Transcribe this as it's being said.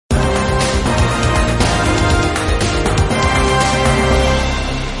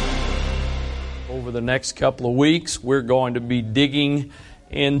over the next couple of weeks, we're going to be digging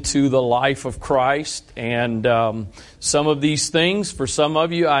into the life of Christ. And some of these things, for some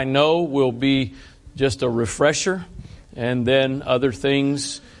of you, I know will be just a refresher. And then other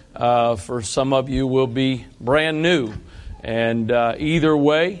things, for some of you, will be brand new. And either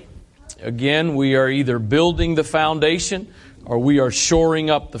way, again, we are either building the foundation or we are shoring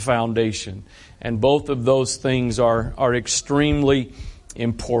up the foundation. And both of those things are extremely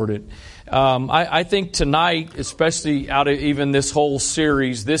important. I think tonight, especially out of even this whole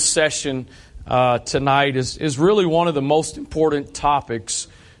series, this session tonight is really one of the most important topics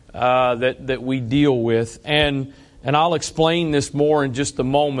that we deal with. And I'll explain this more in just a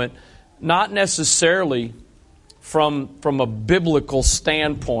moment. Not necessarily from a biblical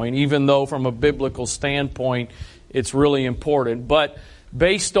standpoint, even though from a biblical standpoint it's really important, but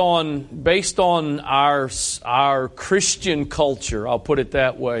based on our Christian culture, I'll put it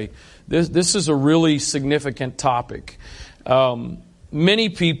that way. This is a really significant topic. Many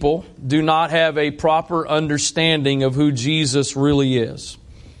people do not have a proper understanding of who Jesus really is.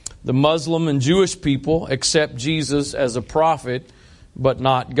 The Muslim and Jewish people accept Jesus as a prophet, but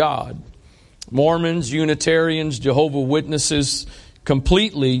not God. Mormons, Unitarians, Jehovah's Witnesses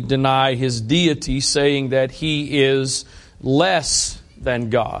completely deny His deity, saying that He is less than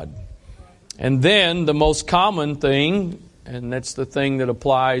God. And then the most common thing, and that's the thing that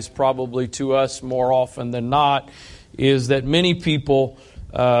applies probably to us more often than not, is that many people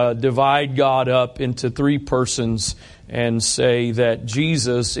divide God up into three persons and say that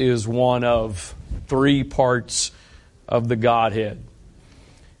Jesus is one of three parts of the Godhead.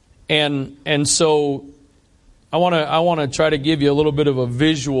 And so I want to try to give you a little bit of a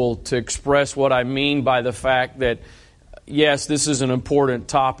visual to express what I mean by the fact that yes, this is an important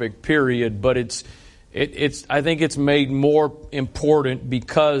topic, period, but I think it's made more important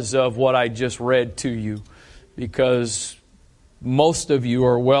because of what I just read to you. Because most of you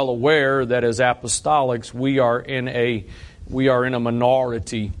are well aware that as apostolics, we are in a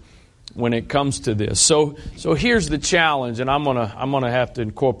minority when it comes to this. So here's the challenge, and I'm gonna have to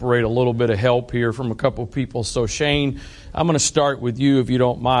incorporate a little bit of help here from a couple of people. So Shane, I'm going to start with you if you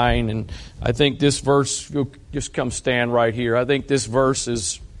don't mind. And I think this verse, you'll just come stand right here. I think this verse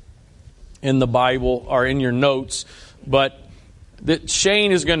is in the Bible or in your notes. But that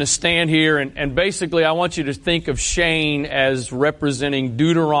Shane is going to stand here. And basically I want you to think of Shane as representing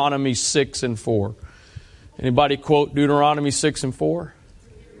Deuteronomy 6 and 4. Anybody quote Deuteronomy 6 and 4?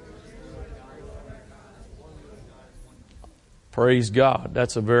 Praise God.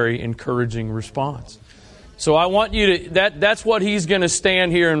 That's a very encouraging response. So I want you to, that's what he's going to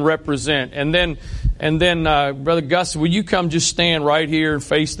stand here and represent. And then Brother Gus, will you come just stand right here and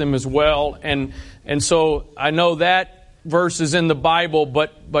face them as well? And so I know that verse is in the Bible,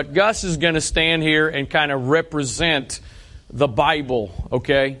 but Gus is going to stand here and kind of represent the Bible,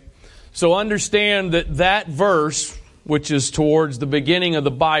 okay? So understand that verse, which is towards the beginning of the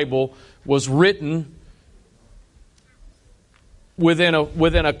Bible, was written within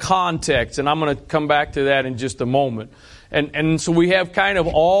a context, and I'm going to come back to that in just a moment. And so we have kind of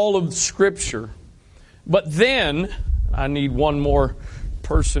all of Scripture. But then, I need one more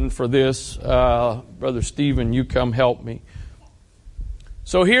person for this. Brother Stephen, you come help me.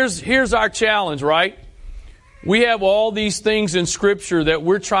 So here's our challenge, right? We have all these things in Scripture that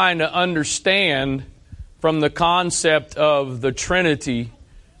we're trying to understand from the concept of the Trinity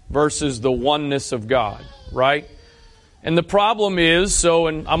versus the oneness of God, right? And the problem is,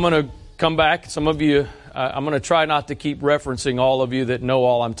 and I'm going to come back, some of you, I'm going to try not to keep referencing all of you that know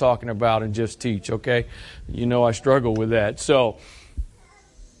all I'm talking about and just teach, okay? You know I struggle with that. So,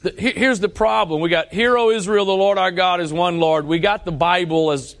 here's the problem. We got, Hear, O Israel, the Lord our God is one Lord. We got the Bible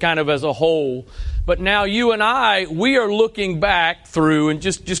as kind of as a whole. But now you and I, we are looking back through, and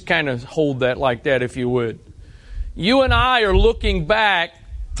just kind of hold that like that if you would. You and I are looking back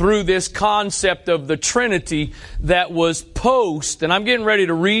through this concept of the Trinity that was and I'm getting ready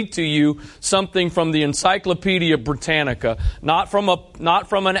to read to you something from the Encyclopedia Britannica, not from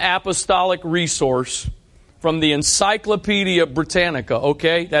an apostolic resource, from the Encyclopedia Britannica,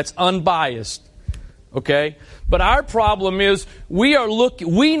 okay? That's unbiased, okay? But our problem is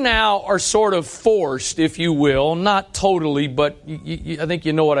we now are sort of forced, if you will, not totally, but I think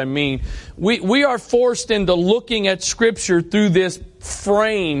you know what I mean. We are forced into looking at Scripture through this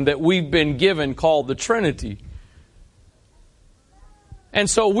frame that we've been given called the Trinity. And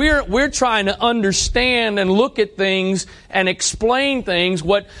so we're trying to understand and look at things and explain things.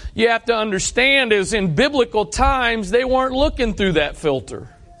 What you have to understand is in biblical times, they weren't looking through that filter.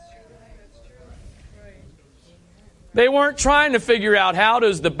 They weren't trying to figure out how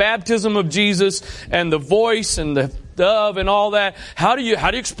does the baptism of Jesus and the voice and the dove and all that, how do you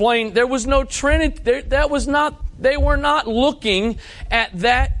explain? There was no Trinity. They were not looking at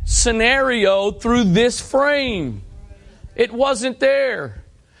that scenario through this frame. It wasn't there.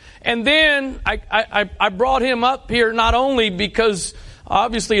 And then I brought him up here not only because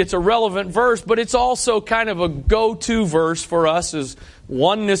obviously it's a relevant verse, but it's also kind of a go-to verse for us as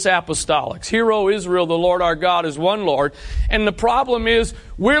oneness apostolics. Hear, O Israel, the Lord our God is one Lord. And the problem is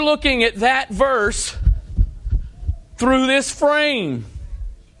we're looking at that verse through this frame.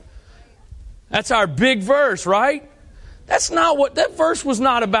 That's our big verse, right? That verse was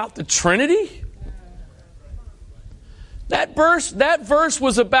not about the Trinity. That verse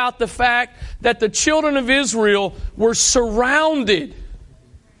was about the fact that the children of Israel were surrounded.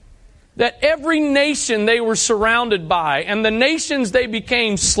 That every nation they were surrounded by, and the nations they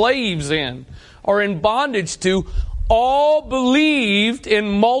became slaves in, or in bondage to, all believed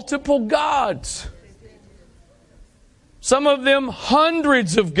in multiple gods. Some of them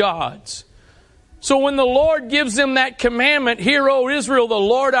hundreds of gods. So when the Lord gives them that commandment, hear, O Israel, the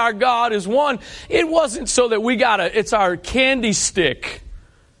Lord our God is one, it wasn't so that it's our candy stick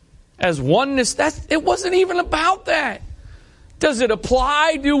as oneness. It wasn't even about that. Does it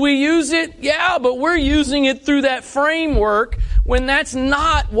apply? Do we use it? Yeah, but we're using it through that framework when that's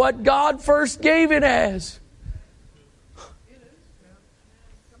not what God first gave it as.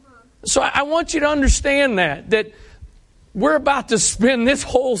 So I want you to understand that we're about to spend this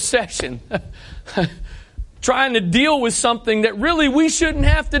whole session trying to deal with something that really we shouldn't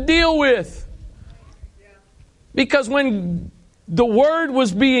have to deal with. Because when the Word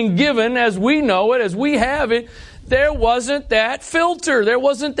was being given as we know it, as we have it, there wasn't that filter. There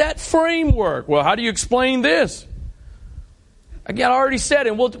wasn't that framework. Well, how do you explain this? Again, I already said,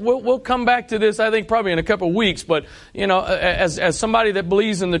 and we'll come back to this, I think, probably in a couple of weeks. But, as somebody that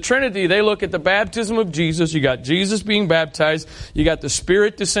believes in the Trinity, they look at the baptism of Jesus. You got Jesus being baptized. You got the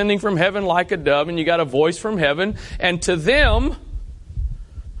Spirit descending from heaven like a dove. And you got a voice from heaven. And to them,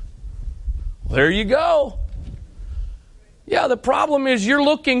 there you go. Yeah, the problem is you're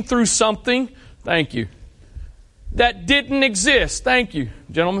looking through something. Thank you. That didn't exist. Thank you,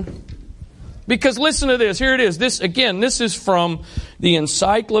 gentlemen. Because listen to this. Here it is. This is from the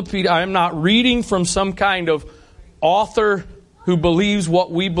encyclopedia. I am not reading from some kind of author who believes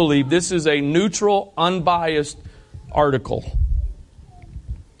what we believe. This is a neutral, unbiased article.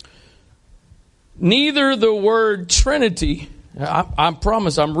 Neither the word Trinity, I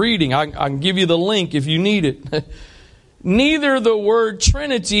promise I'm reading. I can give you the link if you need it. Neither the word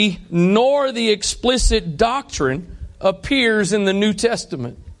Trinity nor the explicit doctrine appears in the New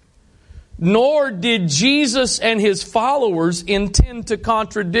Testament. Nor did Jesus and His followers intend to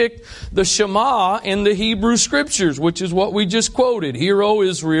contradict the Shema in the Hebrew Scriptures, which is what we just quoted. Hear, O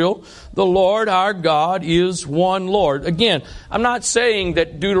Israel, the Lord our God is one Lord. Again, I'm not saying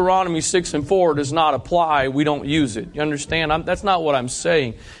that Deuteronomy 6 and 4 does not apply. We don't use it. You understand? That's not what I'm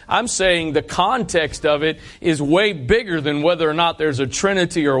saying. I'm saying the context of it is way bigger than whether or not there's a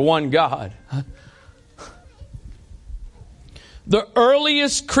Trinity or one God. The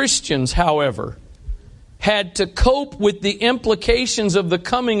earliest Christians, however, had to cope with the implications of the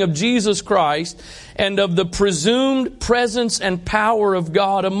coming of Jesus Christ and of the presumed presence and power of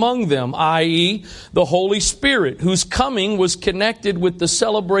God among them, i.e., the Holy Spirit, whose coming was connected with the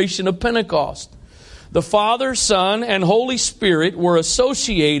celebration of Pentecost. The Father, Son, and Holy Spirit were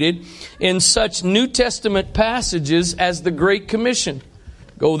associated in such New Testament passages as the Great Commission.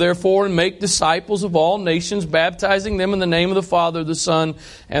 Go therefore and make disciples of all nations, baptizing them in the name of the Father, the Son,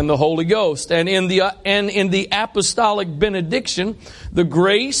 and the Holy Ghost. And in the apostolic benediction, the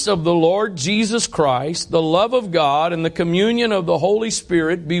grace of the Lord Jesus Christ, the love of God, and the communion of the Holy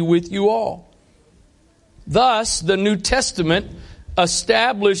Spirit be with you all. Thus, the New Testament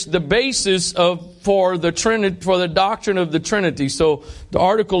established the basis for the doctrine of the Trinity. So the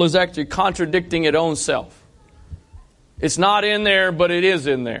article is actually contradicting its own self. It's not in there, but it is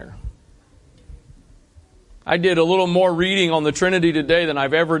in there. I did a little more reading on the Trinity today than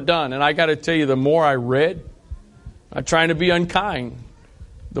I've ever done. And I got to tell you, the more I read, I'm trying to be unkind.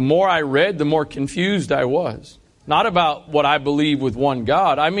 The more I read, the more confused I was. Not about what I believe with one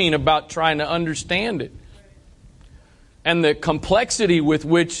God. I mean about trying to understand it. And the complexity with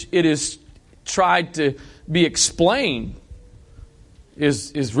which it is tried to be explained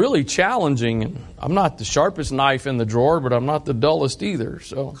is really challenging. And I'm not the sharpest knife in the drawer, but I'm not the dullest either.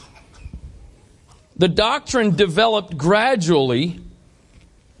 So the doctrine developed gradually.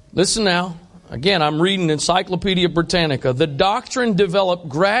 Listen now. Again, I'm reading Encyclopedia Britannica. The doctrine developed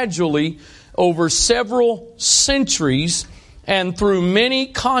gradually over several centuries and through many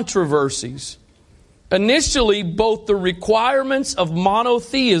controversies. Initially, both the requirements of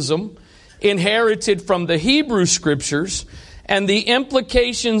monotheism inherited from the Hebrew Scriptures and the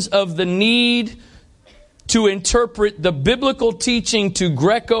implications of the need to interpret the biblical teaching to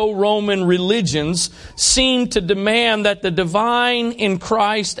Greco-Roman religions seemed to demand that the divine in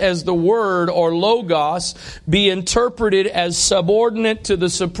Christ as the Word or Logos be interpreted as subordinate to the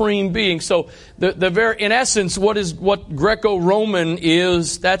supreme being. So, in essence, what Greco-Roman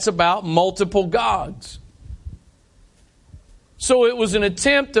is, that's about multiple gods. So it was an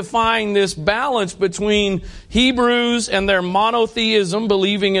attempt to find this balance between Hebrews and their monotheism,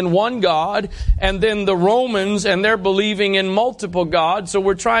 believing in one God, and then the Romans and their believing in multiple gods. So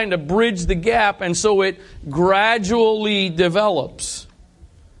we're trying to bridge the gap, and so it gradually develops.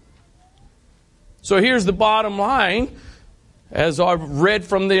 So here's the bottom line. As I've read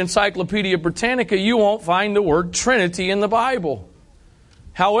from the Encyclopedia Britannica, you won't find the word Trinity in the Bible.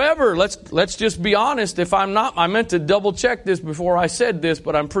 However, let's just be honest. If I'm not, I meant to double check this before I said this,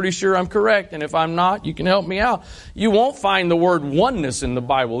 but I'm pretty sure I'm correct. And if I'm not, you can help me out. You won't find the word oneness in the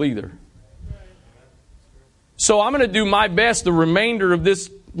Bible either. So I'm going to do my best the remainder of this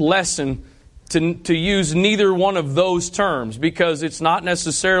lesson to use neither one of those terms, because it's not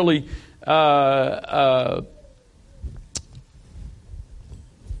necessarily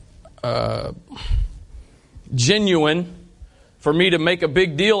genuine for me to make a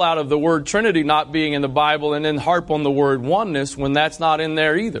big deal out of the word Trinity not being in the Bible and then harp on the word oneness when that's not in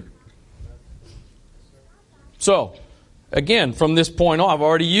there either. So, again, from this point on, I've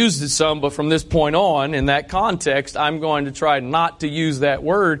already used it some, but from this point on, in that context, I'm going to try not to use that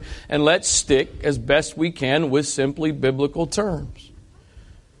word, and let's stick as best we can with simply biblical terms.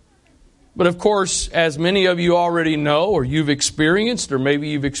 But of course, as many of you already know, or you've experienced, or maybe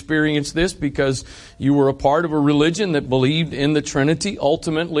you've experienced this because you were a part of a religion that believed in the Trinity,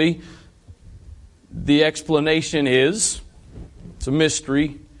 ultimately, the explanation is, it's a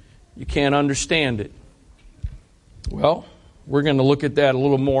mystery, you can't understand it. Well, we're going to look at that a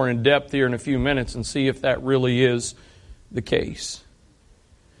little more in depth here in a few minutes and see if that really is the case.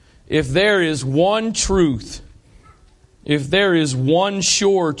 If there is one truth, if there is one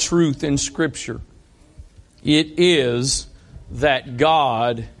sure truth in Scripture, it is that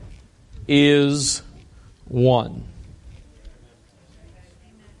God is one.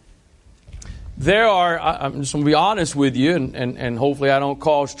 I'm just going to be honest with you, and hopefully I don't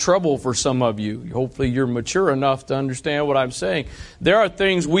cause trouble for some of you. Hopefully you're mature enough to understand what I'm saying. There are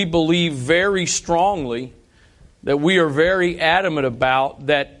things we believe very strongly, that we are very adamant about,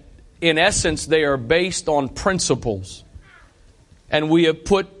 that in essence they are based on principles. And we have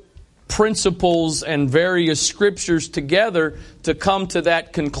put principles and various scriptures together to come to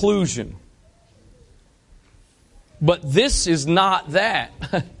that conclusion. But this is not that.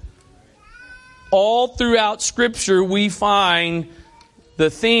 All throughout Scripture we find the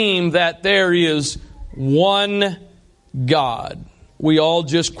theme that there is one God. We all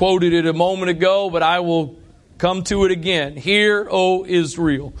just quoted it a moment ago, but I will come to it again. Hear, O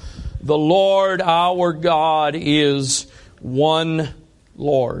Israel, the Lord our God is one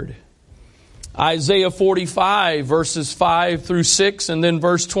Lord. Isaiah 45 verses 5 through 6 and then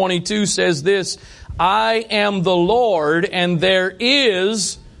verse 22 says this: I am the Lord and there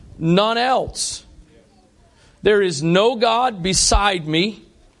is none else. There is no God beside me.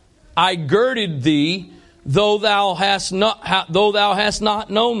 I girded thee, though thou hast not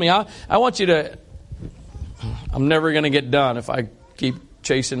known me. I want you to, I'm never going to get done if I keep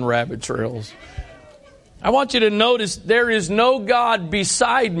chasing rabbit trails. I want you to notice there is no God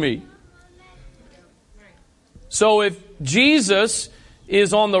beside me. So if Jesus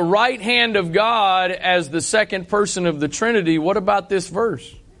is on the right hand of God as the second person of the Trinity, what about this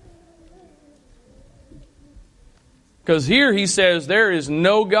verse? Because here he says there is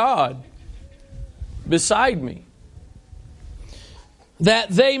no God beside me. That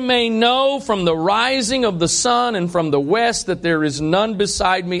they may know from the rising of the sun and from the west that there is none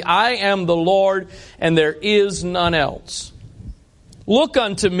beside me. I am the Lord, and there is none else. Look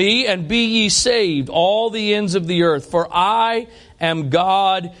unto me, and be ye saved, all the ends of the earth. For I am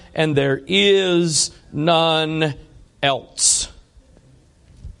God, and there is none else.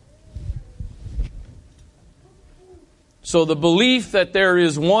 So the belief that there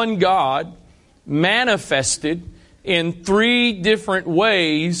is one God manifested in three different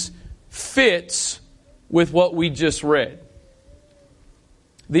ways fits with what we just read.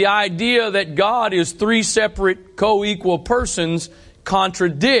 The idea that God is three separate co-equal persons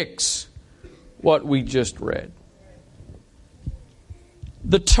contradicts what we just read.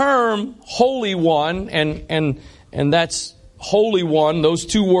 The term Holy One, and that's Holy One, those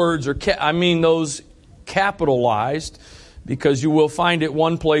two words are, those capitalized, because you will find it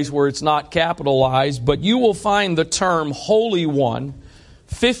one place where it's not capitalized, but you will find the term Holy One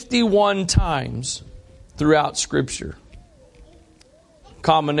 51 times throughout Scripture.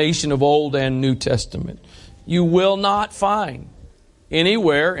 Combination of Old and New Testament. You will not find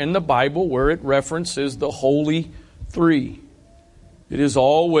anywhere in the Bible where it references the Holy Three. It is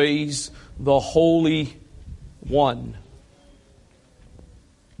always the Holy One.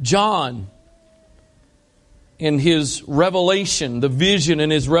 John, in his revelation, the vision in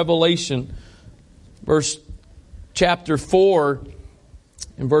his revelation, chapter 4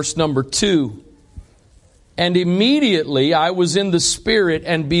 and verse number 2. And immediately I was in the Spirit,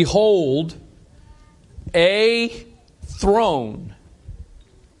 and behold, a throne.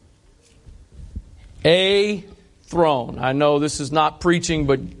 A throne. I know this is not preaching,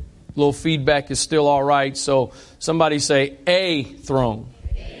 but a little feedback is still all right. So somebody say, a throne.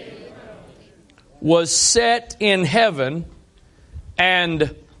 Was set in heaven,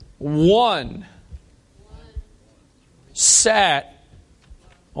 and one sat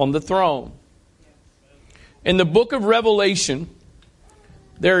on the throne. In the book of Revelation,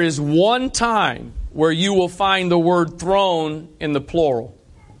 there is one time where you will find the word throne in the plural.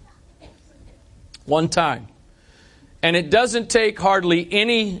 One time. And it doesn't take hardly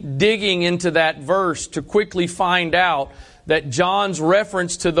any digging into that verse to quickly find out that John's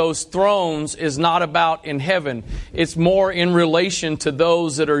reference to those thrones is not about in heaven. It's more in relation to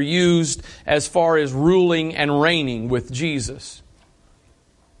those that are used as far as ruling and reigning with Jesus.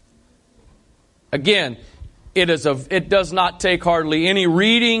 Again, it does not take hardly any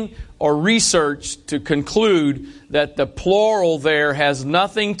reading or research to conclude that the plural there has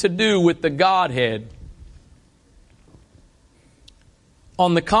nothing to do with the Godhead.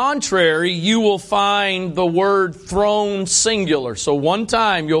 On the contrary, you will find the word throne singular. So one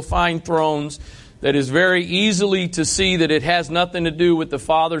time you'll find thrones that is very easily to see that it has nothing to do with the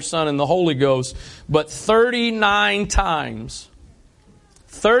Father, Son, and the Holy Ghost. But 39 times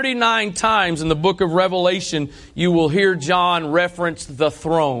in the book of Revelation, you will hear John reference the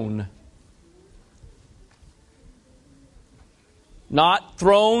throne. Not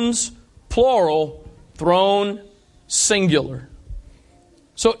thrones, plural, throne, singular.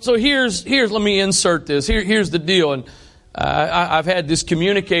 So here's let me insert this. Here's the deal, and I've had this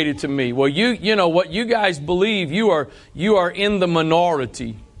communicated to me. Well, you know what you guys believe, you are in the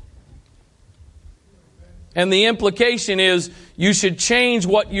minority. And the implication is you should change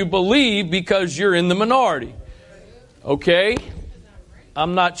what you believe because you're in the minority. Okay?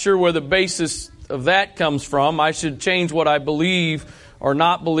 I'm not sure where the basis of that comes from. I should change what I believe or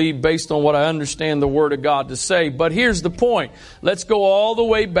not believe based on what I understand the Word of God to say. But here's the point. Let's go all the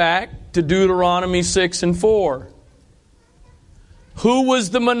way back to Deuteronomy 6 and 4. Who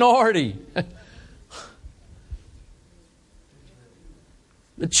was the minority?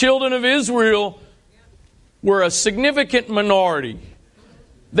 The children of Israel were a significant minority.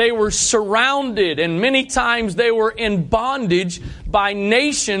 They were surrounded, and many times they were in bondage by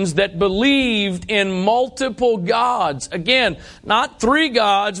nations that believed in multiple gods. Again, not 3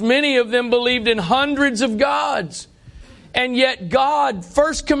 gods. Many of them believed in hundreds of gods. And yet God,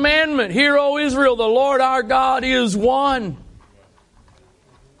 first commandment, hear, O Israel, the Lord our God is one.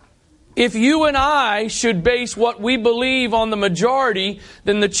 If you and I should base what we believe on the majority,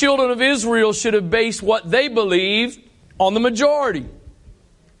 then the children of Israel should have based what they believed on the majority.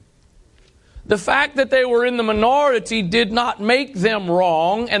 The fact that they were in the minority did not make them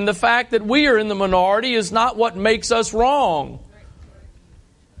wrong, and the fact that we are in the minority is not what makes us wrong.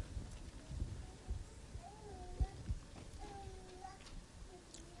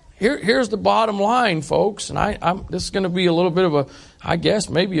 Here's the bottom line, folks, and this is going to be a little bit of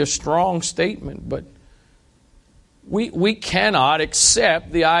maybe a strong statement, but we cannot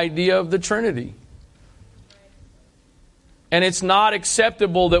accept the idea of the Trinity. And it's not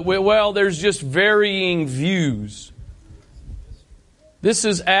acceptable that there's just varying views. This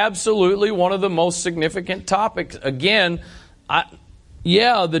is absolutely one of the most significant topics. Again,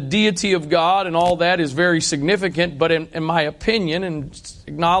 the deity of God and all that is very significant, but in my opinion, and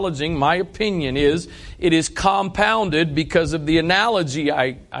acknowledging my opinion is, it is compounded because of the analogy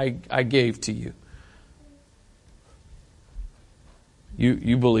I gave to you.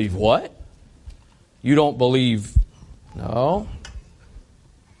 You believe what? You don't believe... No.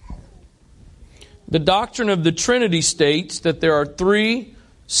 The doctrine of the Trinity states that there are 3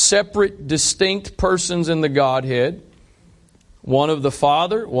 separate, distinct persons in the Godhead. One of the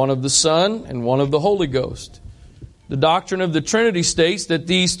Father, one of the Son, and one of the Holy Ghost. The doctrine of the Trinity states that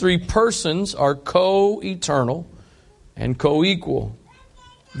these three persons are co-eternal and co-equal.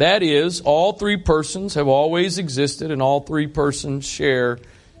 That is, all three persons have always existed and all three persons share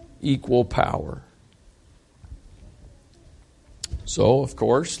equal power. So, of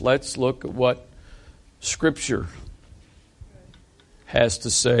course, let's look at what Scripture has to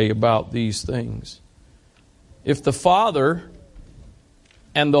say about these things. If the Father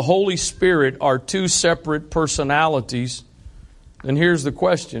and the Holy Spirit are two separate personalities, then here's the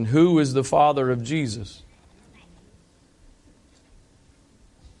question: who is the Father of Jesus?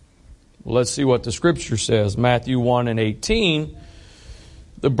 Well, let's see what the Scripture says. Matthew 1:18.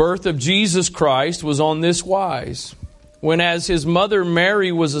 The birth of Jesus Christ was on this wise. When as his mother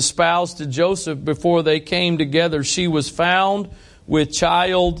Mary was espoused to Joseph, before they came together, she was found with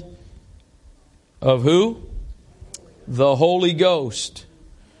child of who? The Holy Ghost.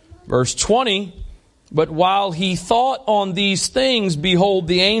 Verse 20. But while he thought on these things, behold,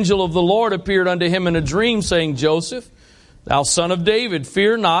 the angel of the Lord appeared unto him in a dream, saying, Joseph, thou son of David,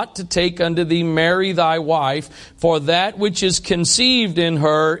 fear not to take unto thee Mary thy wife, for that which is conceived in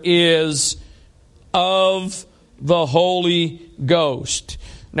her is of the Holy Ghost.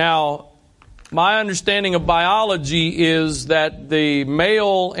 Now, my understanding of biology is that the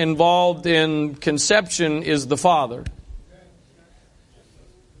male involved in conception is the father.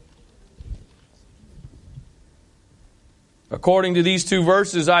 According to these two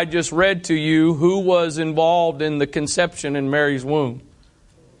verses I just read to you, who was involved in the conception in Mary's womb?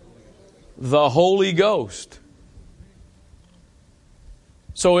 The Holy Ghost.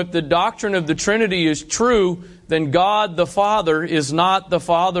 So if the doctrine of the Trinity is true, then God the Father is not the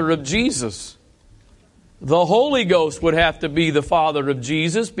Father of Jesus. The Holy Ghost would have to be the Father of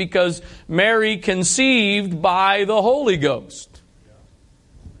Jesus because Mary conceived by the Holy Ghost.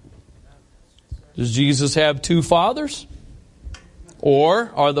 Does Jesus have two fathers?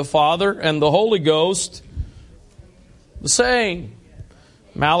 Or are the Father and the Holy Ghost the same?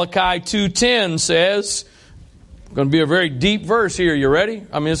 Malachi 2:10 says, going to be a very deep verse here. You ready?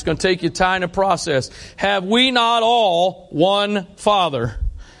 I mean, it's going to take you time to process. Have we not all one Father?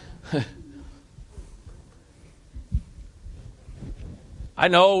 I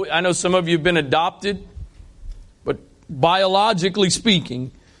know some of you have been adopted, but biologically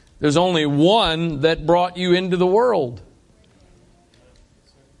speaking, there's only one that brought you into the world.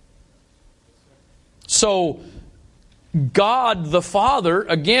 So, God the Father,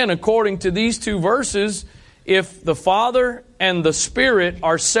 again, according to these two verses, if the Father and the Spirit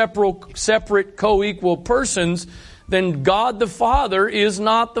are separate co-equal persons, then God the Father is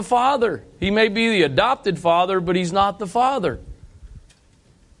not the Father. He may be the adopted Father, but He's not the Father.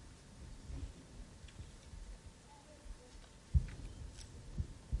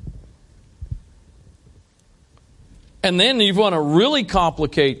 And then you want to really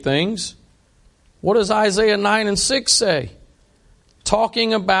complicate things. What does Isaiah 9:6 say?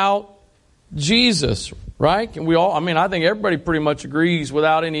 Talking about Jesus, right? And I think everybody pretty much agrees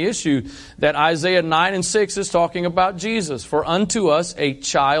without any issue that Isaiah 9:6 is talking about Jesus. For unto us a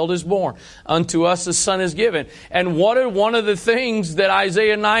child is born, unto us a son is given. And what are one of the things that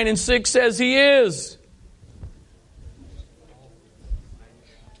Isaiah 9:6 says He is?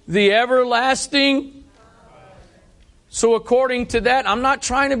 The everlasting. So according to that, I'm not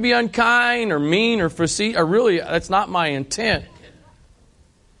trying to be unkind or mean or facetious. That's not my intent.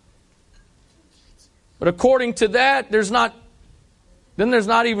 But according to that, there's not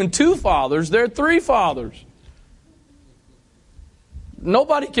even two fathers, there are three fathers.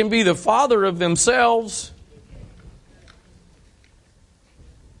 Nobody can be the father of themselves.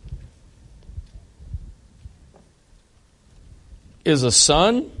 Is a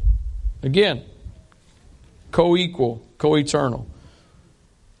son, again, co-equal, co-eternal.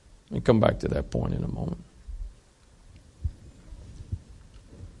 Let me come back to that point in a moment.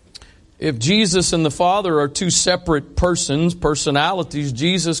 If Jesus and the Father are two separate persons, personalities,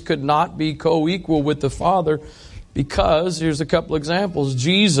 Jesus could not be co-equal with the Father because, here's a couple examples.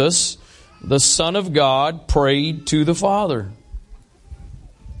 Jesus, the Son of God, prayed to the Father.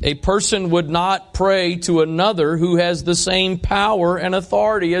 A person would not pray to another who has the same power and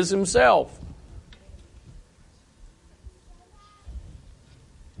authority as himself.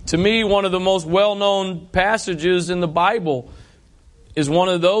 To me, one of the most well-known passages in the Bible is one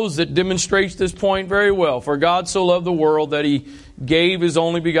of those that demonstrates this point very well. For God so loved the world that He gave His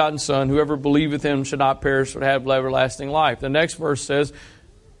only begotten Son. Whoever believeth Him shall not perish but have everlasting life. The next verse says,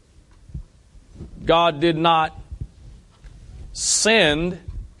 God did not send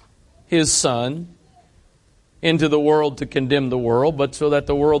His Son into the world to condemn the world, but so that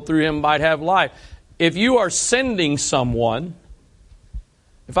the world through Him might have life. if you are sending someone,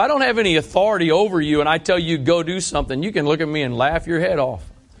 if I don't have any authority over you and I tell you go do something, you can look at me and laugh your head off.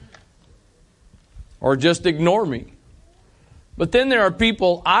 Or just ignore me. But then there are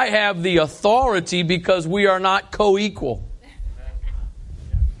people, I have the authority because we are not co-equal.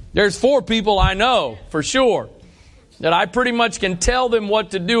 There's 4 people I know, for sure, that I pretty much can tell them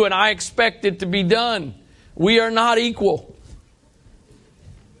what to do and I expect it to be done. We are not equal.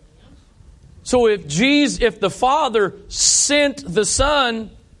 So if the Father sent the Son,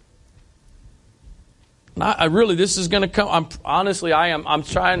 this is going to come. I'm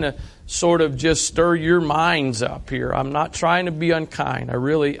trying to sort of just stir your minds up here. I'm not trying to be unkind. I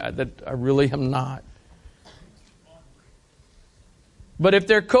really am not. But if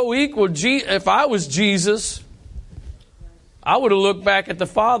they're co-equal, if I was Jesus, I would have looked back at the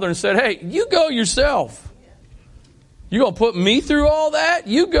Father and said, hey, you go yourself. You going to put me through all that?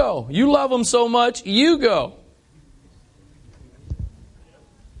 You go. You love them so much, you go.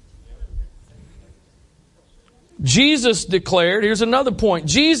 Jesus declared, here's another point,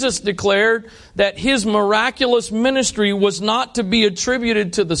 Jesus declared that His miraculous ministry was not to be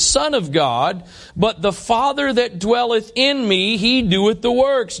attributed to the Son of God, but the Father that dwelleth in me, He doeth the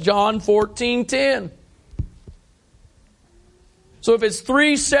works. John 14:10. So if it's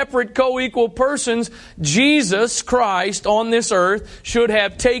 3 separate co-equal persons, Jesus Christ on this earth should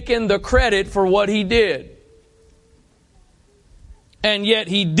have taken the credit for what He did. And yet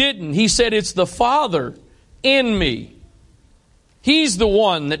He didn't. He said it's the Father in me. He's the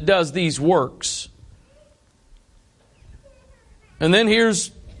one that does these works. And then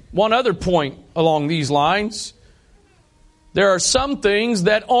here's one other point along these lines. There are some things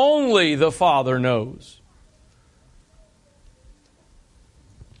that only the Father knows.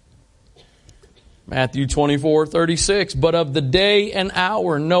 Matthew 24:36. But of the day and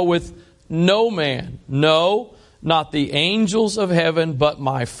hour knoweth no man, no, not the angels of heaven, but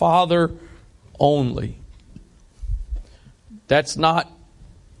my Father only. That's not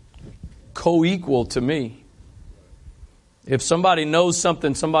co-equal to me. If somebody knows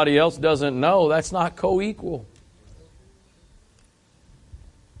something somebody else doesn't know, that's not co-equal.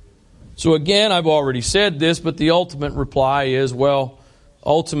 So again, I've already said this, but the ultimate reply is, well,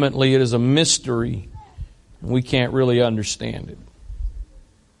 ultimately it is a mystery. We can't really understand it.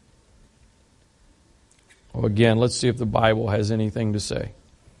 Well, again, let's see if the Bible has anything to say.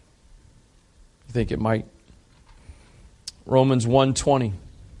 You think it might? Romans 1:20.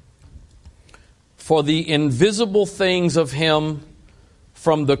 For the invisible things of Him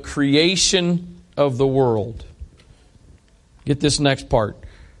from the creation of the world. Get this next part.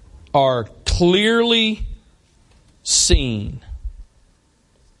 Are clearly seen.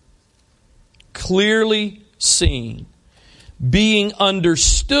 Clearly seen. Being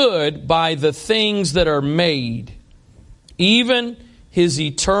understood by the things that are made. Even His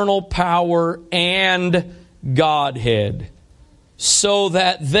eternal power and Godhead, so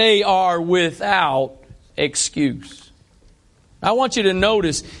that they are without excuse. I want you to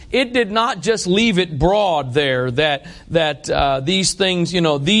notice, it did not just leave it broad there that these things,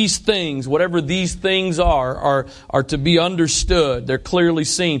 these things, whatever these things are to be understood. They're clearly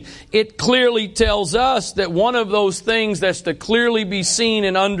seen. It clearly tells us that one of those things that's to clearly be seen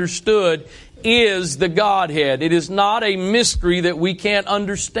and understood is the Godhead. It is not a mystery that we can't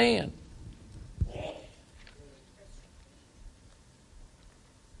understand.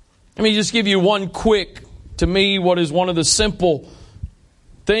 Let me just give you one quick, to me, what is one of the simple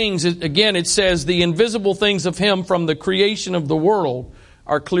things. Again, it says, the invisible things of Him from the creation of the world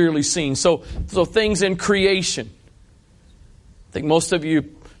are clearly seen. So things in creation. I think most of you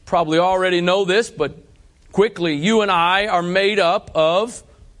probably already know this, but quickly, you and I are made up of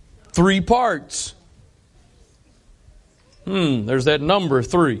 3 parts. There's that number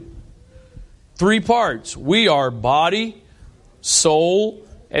 3. 3 parts. We are body, soul,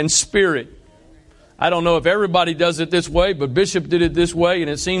 and spirit. I don't know if everybody does it this way, but Bishop did it this way,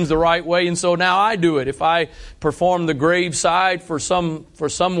 and it seems the right way, and so now I do it. If I perform the graveside for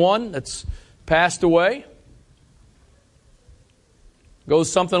someone that's passed away, it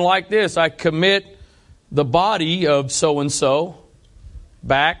goes something like this. I commit the body of so-and-so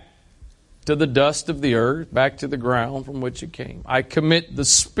back to the dust of the earth, back to the ground from which it came. I commit the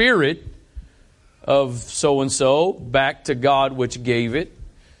spirit of so-and-so back to God which gave it.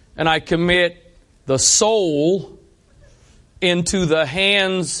 And I commit the soul into the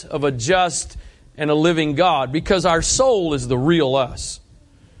hands of a just and a living God. Because our soul is the real us.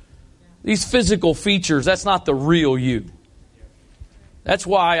 These physical features, that's not the real you. That's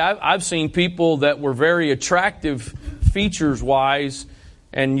why I've seen people that were very attractive features-wise,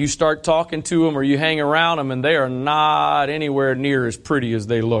 and you start talking to them or you hang around them, and they are not anywhere near as pretty as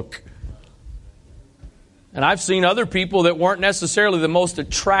they look. And I've seen other people that weren't necessarily the most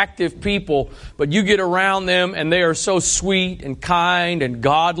attractive people, but you get around them and they are so sweet and kind and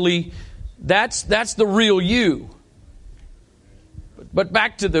godly. That's the real you. But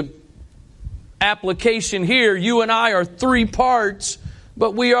back to the application here, you and I are three parts,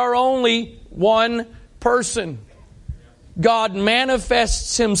 but we are only one person. God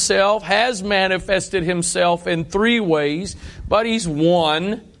manifests Himself, has manifested Himself in three ways, but He's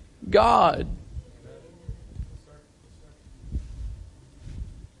one God.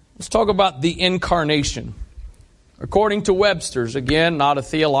 Let's talk about the incarnation. According to Webster's, again, not a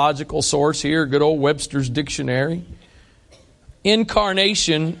theological source here, good old Webster's dictionary.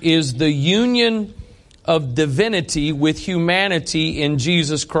 Incarnation is the union of divinity with humanity in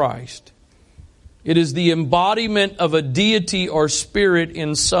Jesus Christ. It is the embodiment of a deity or spirit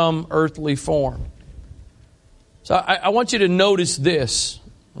in some earthly form. So I want you to notice this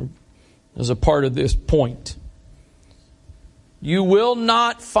as a part of this point. You will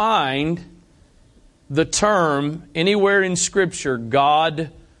not find the term anywhere in Scripture,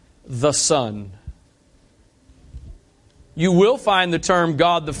 God the Son. You will find the term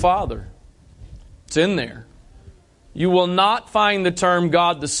God the Father. It's in there. You will not find the term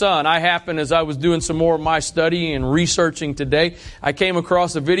God the Son. I happened, as I was doing some more of my studying and researching today, I came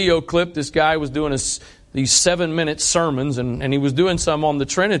across a video clip. This guy was doing these 7-minute sermons, and he was doing some on the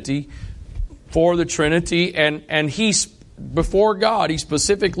Trinity, for the Trinity, and he, before God, he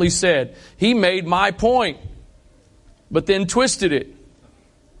specifically said, he made my point, but then twisted it.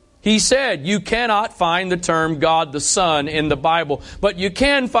 He said, you cannot find the term God the Son in the Bible, but you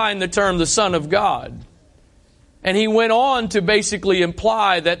can find the term the Son of God. And he went on to basically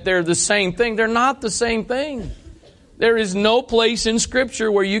imply that they're the same thing. They're not the same thing. There is no place in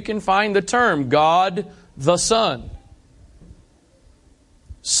Scripture where you can find the term God the Son.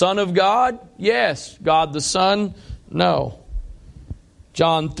 Son of God? Yes. God the Son? No.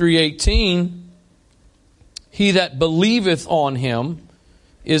 John 3:18, he that believeth on Him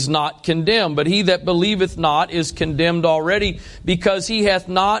is not condemned, but he that believeth not is condemned already, because he hath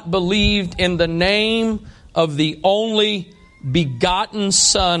not believed in the name of the only begotten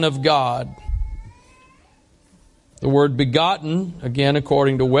Son of God. The word begotten, again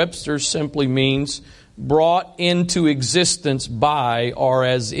according to Webster, simply means brought into existence by, or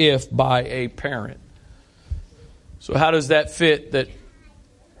as if by, a parent. So how does that fit that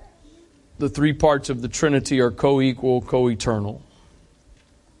the three parts of the Trinity are co-equal, co-eternal?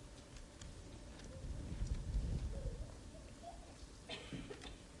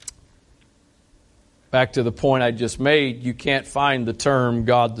 Back to the point I just made, you can't find the term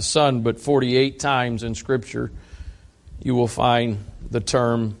God the Son, but 48 times in Scripture you will find the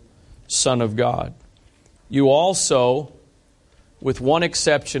term Son of God. You also, with one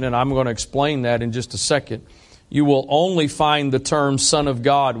exception, and I'm going to explain that in just a second, you will only find the term Son of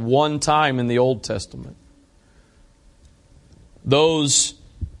God one time in the Old Testament. Those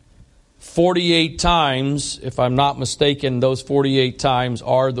 48 times, if I'm not mistaken, those 48 times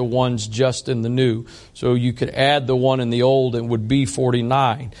are the ones just in the New. So you could add the one in the Old and it would be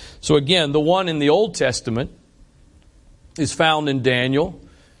 49. So again, the one in the Old Testament is found in Daniel.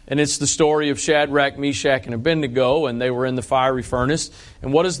 And it's the story of Shadrach, Meshach, and Abednego, and they were in the fiery furnace.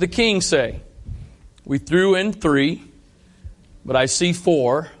 And what does the king say? We threw in 3, but I see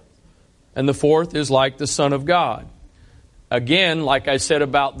 4, and the 4th is like the Son of God. Again, like I said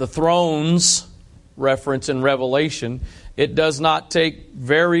about the thrones reference in Revelation, it does not take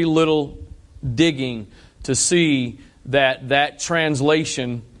very little digging to see that that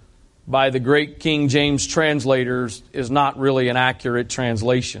translation by the great King James translators is not really an accurate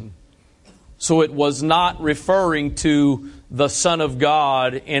translation. So it was not referring to the Son of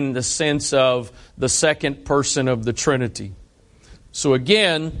God in the sense of the second person of the Trinity. So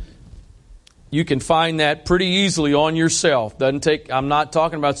again, you can find that pretty easily on yourself. Doesn't take. I'm not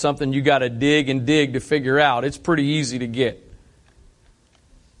talking about something you got to dig and dig to figure out. It's pretty easy to get.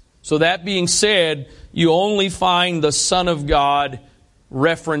 So that being said, you only find the Son of God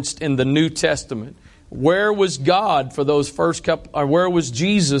referenced in the New Testament. Where was God for those first couple, or where was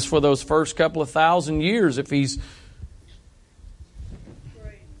Jesus for those first couple of thousand years if He's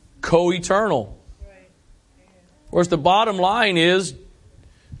co-eternal? Of course, the bottom line is,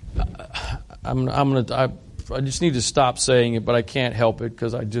 I just need to stop saying it, but I can't help it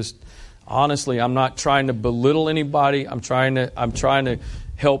because honestly, I'm not trying to belittle anybody. I'm trying to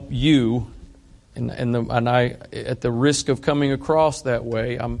help you, and I, at the risk of coming across that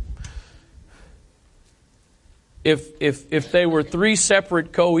way, if they were three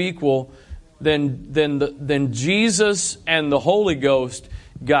separate co-equal, then Jesus and the Holy Ghost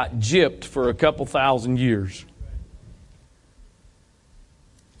got gypped for a couple thousand years.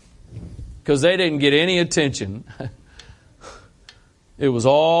 Because they didn't get any attention. It was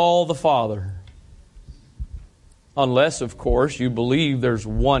all the Father. Unless, of course, you believe there's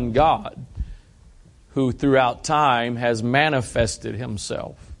one God who throughout time has manifested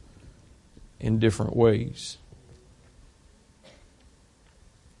Himself in different ways.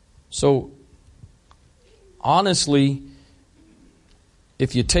 So, honestly,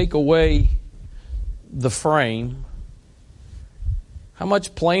 if you take away the frame, how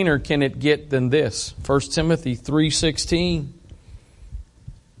much plainer can it get than this? 1 Timothy 3:16.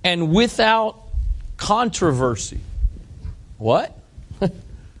 And without controversy. What?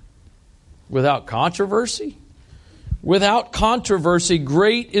 Without controversy? Without controversy,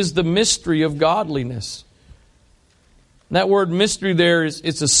 great is the mystery of godliness. That word mystery there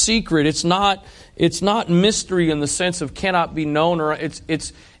it's a secret. It's not mystery in the sense of cannot be known, or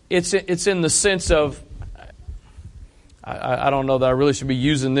it's in the sense of I don't know that I really should be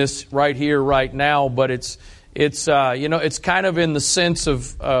using this right here, right now, but it's kind of in the sense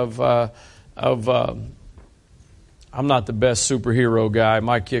of I'm not the best superhero guy.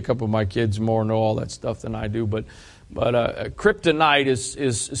 A couple of my kids more know all that stuff than I do, but kryptonite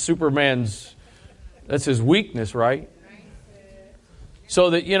is Superman's, that's his weakness, right?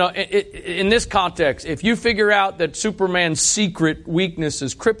 So that, in this context, if you figure out that Superman's secret weakness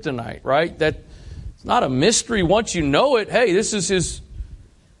is kryptonite, right? That it's not a mystery once you know it. Hey, this is his.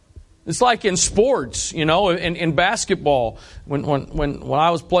 It's like in sports, in basketball. When I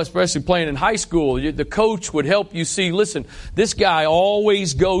was especially playing in high school, the coach would help you see, listen, this guy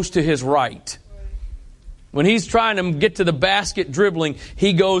always goes to his right. When he's trying to get to the basket dribbling,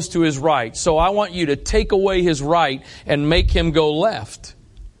 he goes to his right. So I want you to take away his right and make him go left.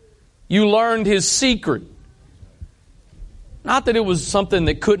 You learned his secret. Not that it was something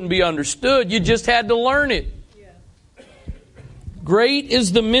that couldn't be understood. You just had to learn it. Great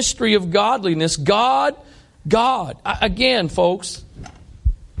is the mystery of godliness. God. Again, folks,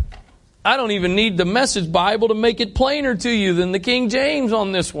 I don't even need the Message Bible to make it plainer to you than the King James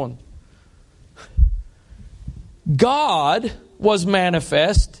on this one. God was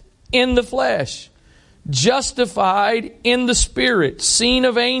manifest in the flesh, justified in the Spirit, seen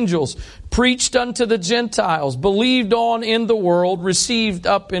of angels, preached unto the Gentiles, believed on in the world, received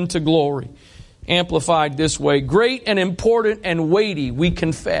up into glory. Amplified this way, great and important and weighty, we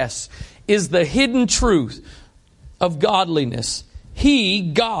confess, is the hidden truth of godliness. He,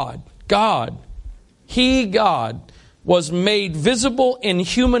 God, was made visible in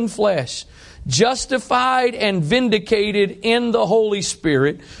human flesh, justified and vindicated in the Holy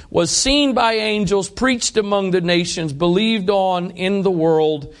Spirit, was seen by angels, preached among the nations, believed on in the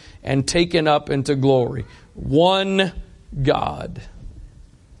world, and taken up into glory. One God.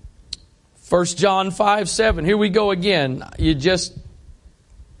 1 John 5:7. Here we go again. It's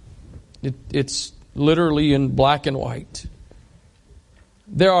literally in black and white.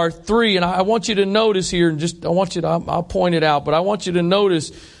 There are three, and I want you to notice here, I'll point it out, but I want you to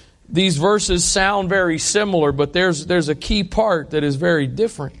notice these verses sound very similar, but there's a key part that is very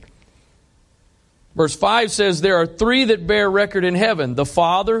different. Verse 5 says, there are three that bear record in heaven, the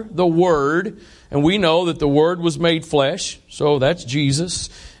Father, the Word, and we know that the Word was made flesh, so that's Jesus,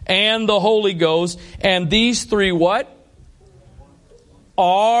 and the Holy Ghost, and these three what?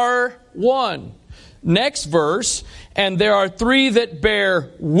 Are one. Next verse, and there are three that bear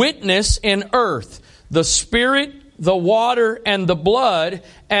witness in earth, the Spirit, the water, and the blood,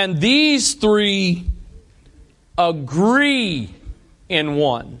 and these three agree in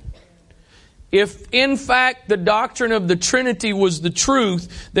one. If in fact the doctrine of the Trinity was the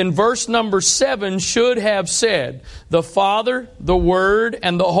truth, then verse number 7 should have said, the Father, the Word,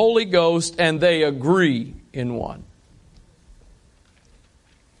 and the Holy Ghost, and they agree in one.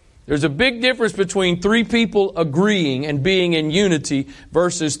 There's a big difference between three people agreeing and being in unity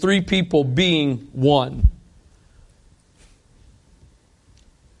versus three people being one.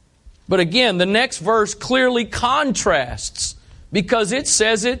 But again, the next verse clearly contrasts because it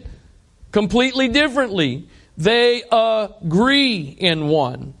says it completely differently. They agree in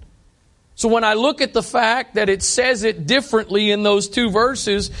one. So when I look at the fact that it says it differently in those two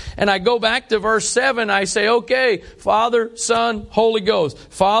verses, and I go back to verse 7, I say, okay, Father, Son, Holy Ghost.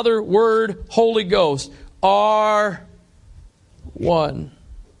 Father, Word, Holy Ghost are one.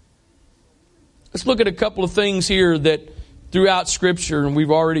 Let's look at a couple of things here that throughout Scripture, and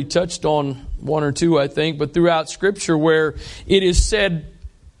we've already touched on one or two, I think, but throughout Scripture where it is said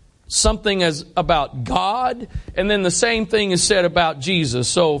something as about God, and then the same thing is said about Jesus.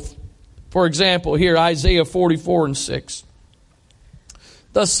 So, for example, here, Isaiah 44:6.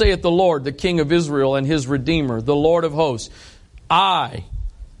 Thus saith the Lord, the King of Israel and His Redeemer, the Lord of hosts, I.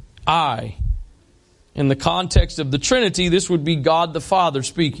 In the context of the Trinity, this would be God the Father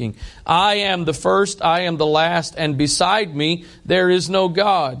speaking. I am the first, I am the last, and beside me there is no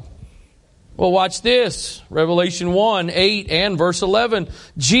God. Well, watch this. Revelation 1:8 and verse 11.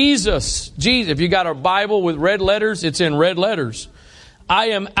 Jesus. If you got a Bible with red letters, it's in red letters. I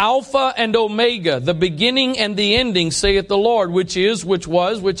am Alpha and Omega, the beginning and the ending, saith the Lord, which is, which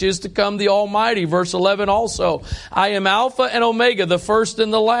was, which is to come, the Almighty. Verse 11 also. I am Alpha and Omega, the first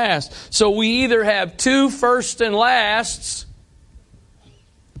and the last. So we either have two firsts and lasts,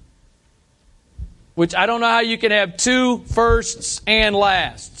 which I don't know how you can have two firsts and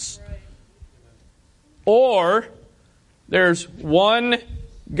lasts. Or there's one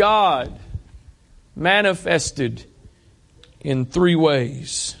God manifested in three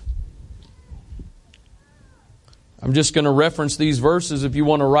ways. I'm just going to reference these verses if you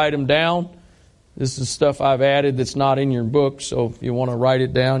want to write them down. This is stuff I've added that's not in your book, so if you want to write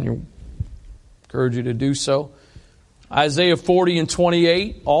it down, I encourage you to do so. Isaiah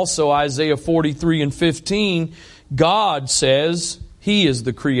 40:28, also Isaiah 43:15, God says He is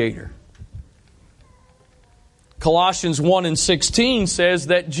the Creator. Colossians 1:16 says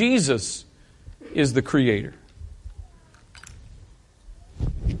that Jesus is the Creator.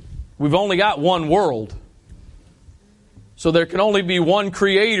 We've only got one world. So there can only be one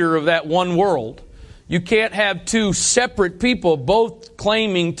creator of that one world. You can't have two separate people both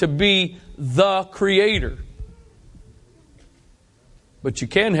claiming to be the Creator. But you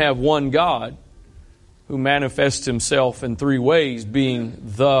can have one God who manifests Himself in three ways, being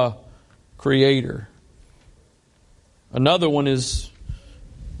the Creator. Another one is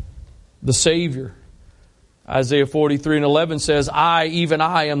the Savior. Isaiah 43:11 says, I, even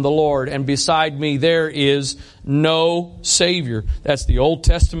I, am the Lord, and beside me there is no Savior. That's the Old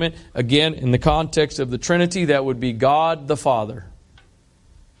Testament. Again, in the context of the Trinity, that would be God the Father.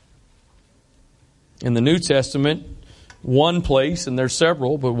 In the New Testament, one place, and there's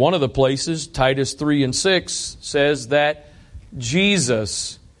several, but one of the places, Titus 3:6, says that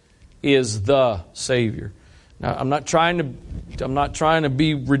Jesus is the Savior. Now, I'm not trying to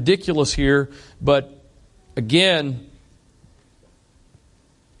be ridiculous here, but again,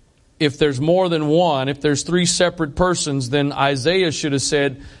 if there's more than one, if there's three separate persons, then Isaiah should have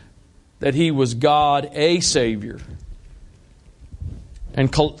said that He was God, a Savior.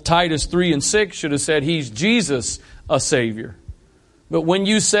 And Titus 3:6 should have said He's Jesus, a Savior. But when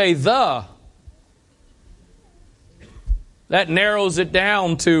you say the, that narrows it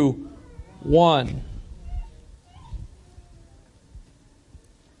down to one.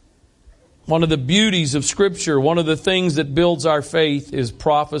 One of the beauties of Scripture, one of the things that builds our faith is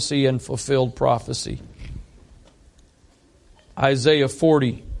prophecy and fulfilled prophecy. Isaiah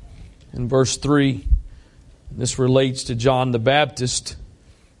 40 in verse 3. This relates to John the Baptist.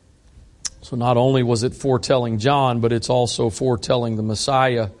 So not only was it foretelling John, but it's also foretelling the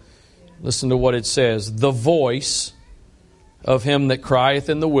Messiah. Listen to what it says. The voice of him that crieth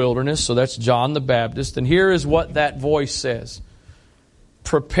in the wilderness. So that's John the Baptist. And here is what that voice says.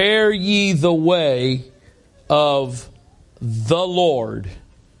 Prepare ye the way of the Lord.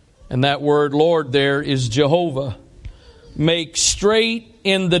 And that word Lord there is Jehovah. Make straight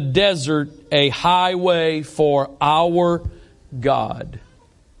in the desert a highway for our God.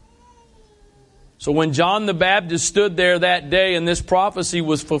 So when John the Baptist stood there that day and this prophecy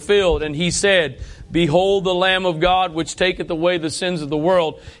was fulfilled and he said, Behold the Lamb of God which taketh away the sins of the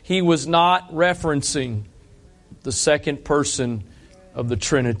world, he was not referencing the second person of the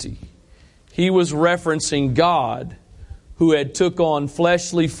Trinity. He was referencing God who had took on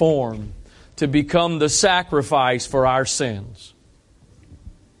fleshly form to become the sacrifice for our sins.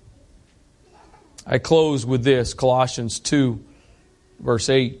 I close with this, Colossians 2, verse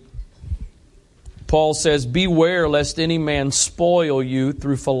 8. Paul says, Beware lest any man spoil you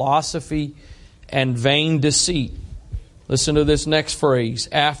through philosophy and vain deceit. Listen to this next phrase.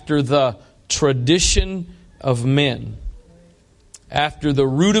 After the tradition of men. After the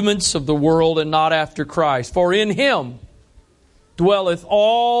rudiments of the world and not after Christ. For in Him dwelleth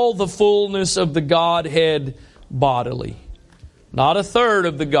all the fullness of the Godhead bodily. Not a third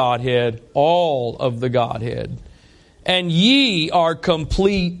of the Godhead, all of the Godhead. And ye are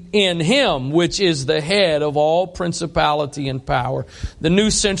complete in Him, which is the head of all principality and power. The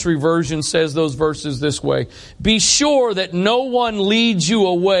New Century Version says those verses this way. Be sure that no one leads you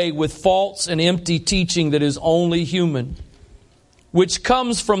away with false and empty teaching that is only human. which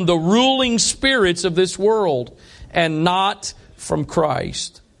comes from the ruling spirits of this world and not from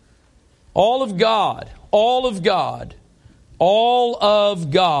Christ. All of God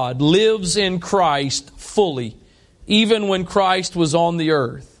lives in Christ fully, even when Christ was on the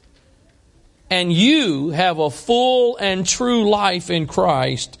earth. And you have a full and true life in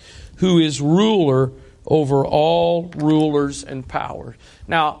Christ, who is ruler over all rulers and powers.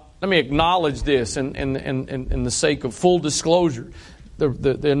 Now, let me acknowledge this in the sake of full disclosure.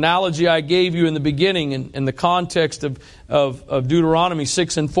 The analogy I gave you in the beginning in the context of Deuteronomy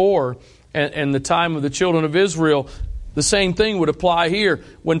 6 and 4 and the time of the children of Israel, the same thing would apply here.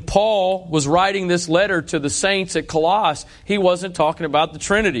 When Paul was writing this letter to the saints at Colossae, he wasn't talking about the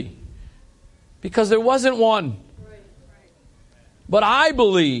Trinity, because there wasn't one. But I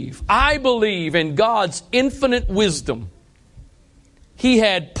believe in God's infinite wisdom. He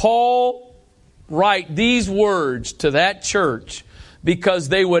had Paul write these words to that church because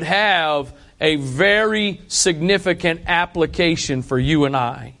they would have a very significant application for you and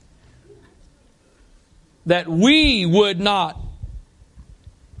I. That we would not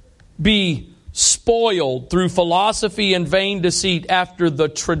be spoiled through philosophy and vain deceit after the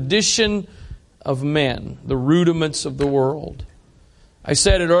tradition of men, the rudiments of the world. I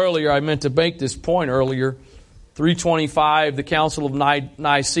said it earlier, I meant to make this point earlier. 325, the Council of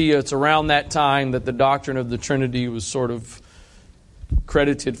Nicaea, it's around that time that the doctrine of the Trinity was sort of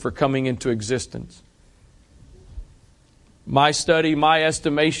credited for coming into existence. My study, my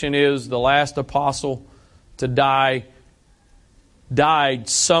estimation is the last apostle to died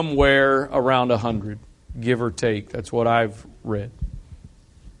somewhere around 100, give or take. That's what I've read.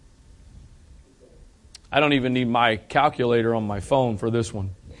 I don't even need my calculator on my phone for this one.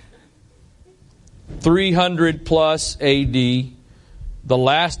 300 plus AD. The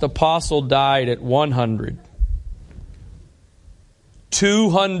last apostle died at 100.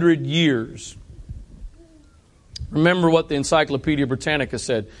 200 years. Remember what the Encyclopedia Britannica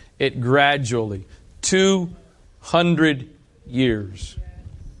said. It gradually. 200 years.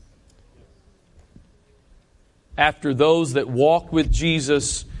 After those that walked with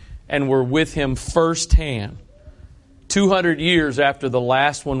Jesus and were with Him firsthand. 200 years after the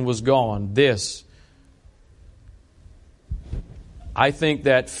last one was gone. I think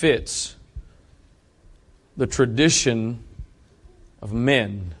that fits the tradition of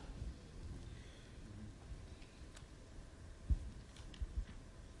men.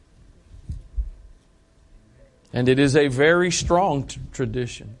 And it is a very strong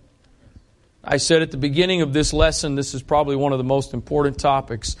tradition. I said at the beginning of this lesson, this is probably one of the most important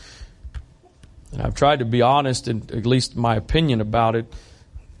topics. And I've tried to be honest, in at least my opinion about it.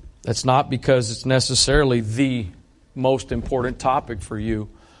 That's not because it's necessarily the most important topic for you.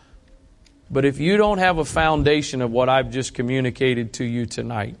 But if you don't have a foundation of what I've just communicated to you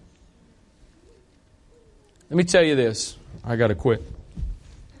tonight, let me tell you this. I got to quit.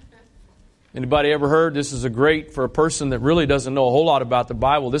 Anybody ever heard this is for a person that really doesn't know a whole lot about the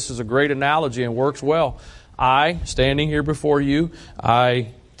Bible, this is a great analogy and works well. Standing here before you,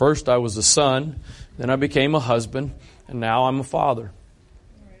 first I was a son, then I became a husband, and now I'm a father.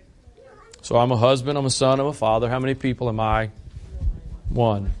 So I'm a husband, I'm a son, I'm a father. How many people am I?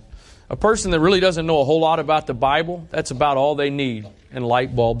 One. A person that really doesn't know a whole lot about the Bible, that's about all they need, and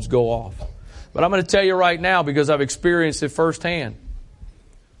light bulbs go off. But I'm going to tell you right now, because I've experienced it firsthand.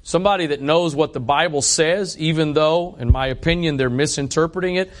 Somebody that knows what the Bible says, even though, in my opinion, they're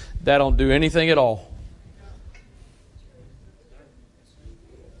misinterpreting it, that don't do anything at all.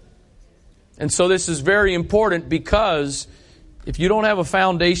 And so this is very important, because if you don't have a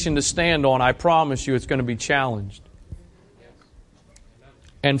foundation to stand on, I promise you it's going to be challenged.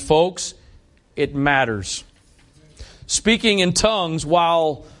 And folks, it matters. Speaking in tongues,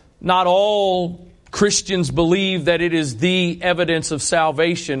 while not all Christians believe that it is the evidence of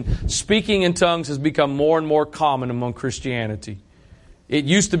salvation, speaking in tongues has become more and more common among Christianity. It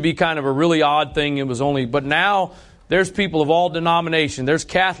used to be kind of a really odd thing. But now there's people of all denominations. There's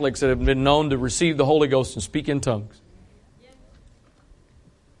Catholics that have been known to receive the Holy Ghost and speak in tongues.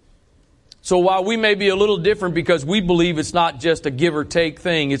 So while we may be a little different because we believe it's not just a give or take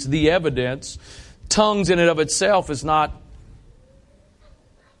thing, it's the evidence, tongues in and of itself is not.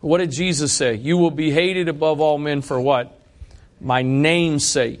 What did Jesus say? You will be hated above all men for what? My name's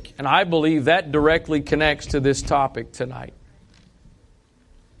sake. And I believe that directly connects to this topic tonight.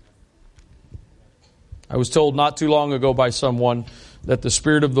 I was told not too long ago by someone that the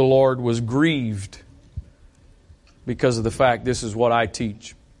Spirit of the Lord was grieved because of the fact this is what I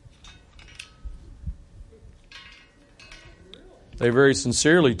teach. They very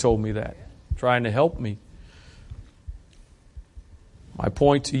sincerely told me that, trying to help me. My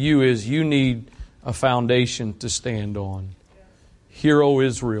point to you is you need a foundation to stand on. Hear, O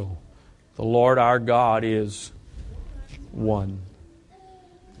Israel, the Lord our God is one.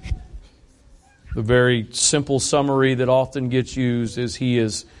 The very simple summary that often gets used is He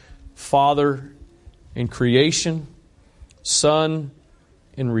is Father in creation, Son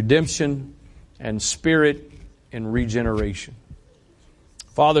in redemption, and Spirit in regeneration.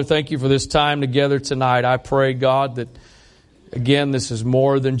 Father, thank you for this time together tonight. I pray, God, that again, this is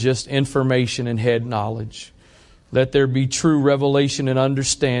more than just information and head knowledge. Let there be true revelation and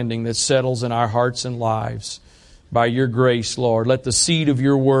understanding that settles in our hearts and lives. By your grace, Lord, let the seed of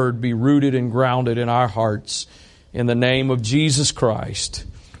your word be rooted and grounded in our hearts. In the name of Jesus Christ.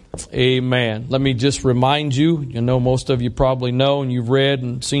 Amen. Let me just remind you, you know, most of you probably know and you've read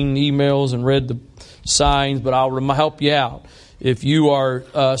and seen emails and read the signs, but I'll help you out. If you are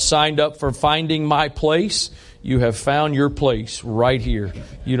signed up for Finding My Place, you have found your place right here.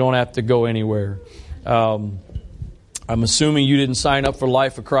 You don't have to go anywhere. I'm assuming you didn't sign up for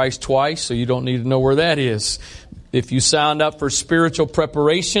Life of Christ twice, so you don't need to know where that is. If you signed up for spiritual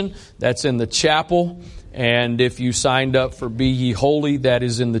preparation, that's in the chapel. And if you signed up for Be Ye Holy, that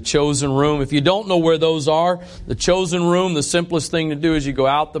is in the chosen room. If you don't know where those are, the chosen room, the simplest thing to do is you go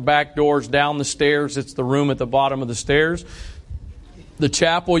out the back doors, down the stairs. It's the room at the bottom of the stairs. The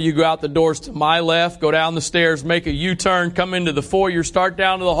chapel, you go out the doors to my left, go down the stairs, make a U-turn, come into the foyer, start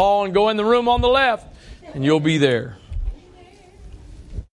down to the hall, and go in the room on the left. And you'll be there.